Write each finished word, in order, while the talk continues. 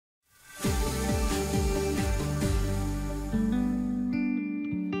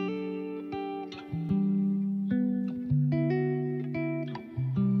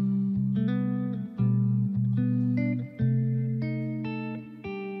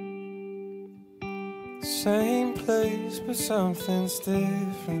Same place, but something's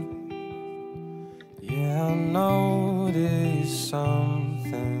different. Yeah, I notice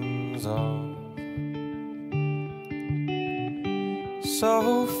something's off.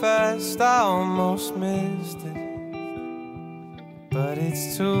 So fast, I almost missed it. But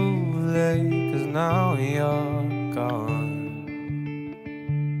it's too late, 'cause now you're gone.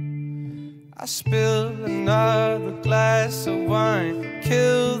 I spilled another glass of wine,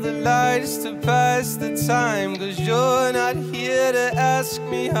 kill the lights to pass the time, 'cause you're not here to ask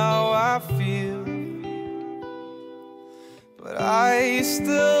me how I feel. But I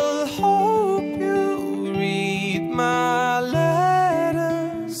still hope you read my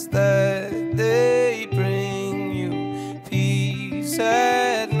letters, that they bring you peace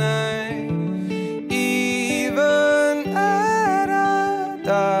at night. Even at our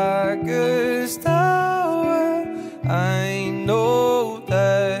darkest hour, I know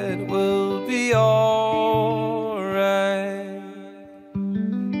that we'll be alright.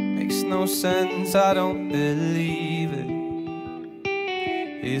 Makes no sense, I don't believe it.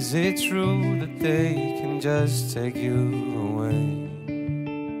 Is it true that they can just take you away?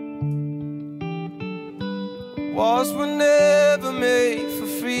 Walls were never made for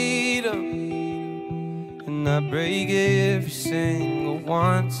freedom, and I break every single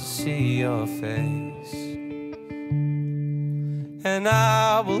one to see your face. And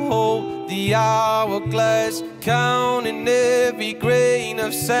I will hold the hourglass, counting every grain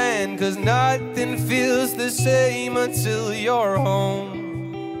of sand, 'cause nothing feels the same until you're home.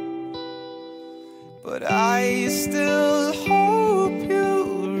 But I still hope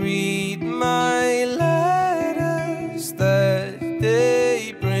you read my letters, that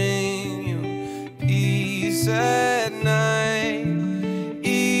they bring you peace at night.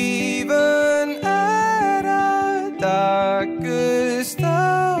 Even at our darkest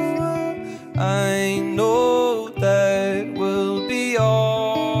hour, I know that we'll be alright.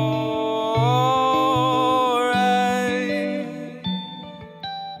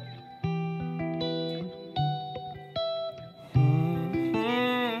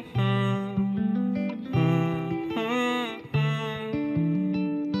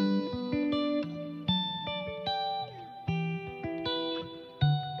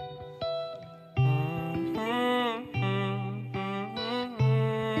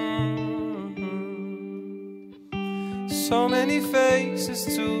 So many faces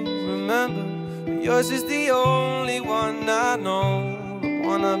to remember, but yours is the only one I know, the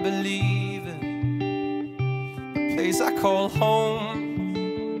one I believe in, the place I call home.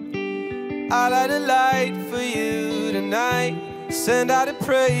 I'll light a light for you tonight, send out a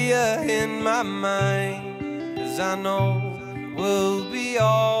prayer in my mind, 'cause I know we'll be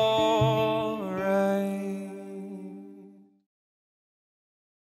all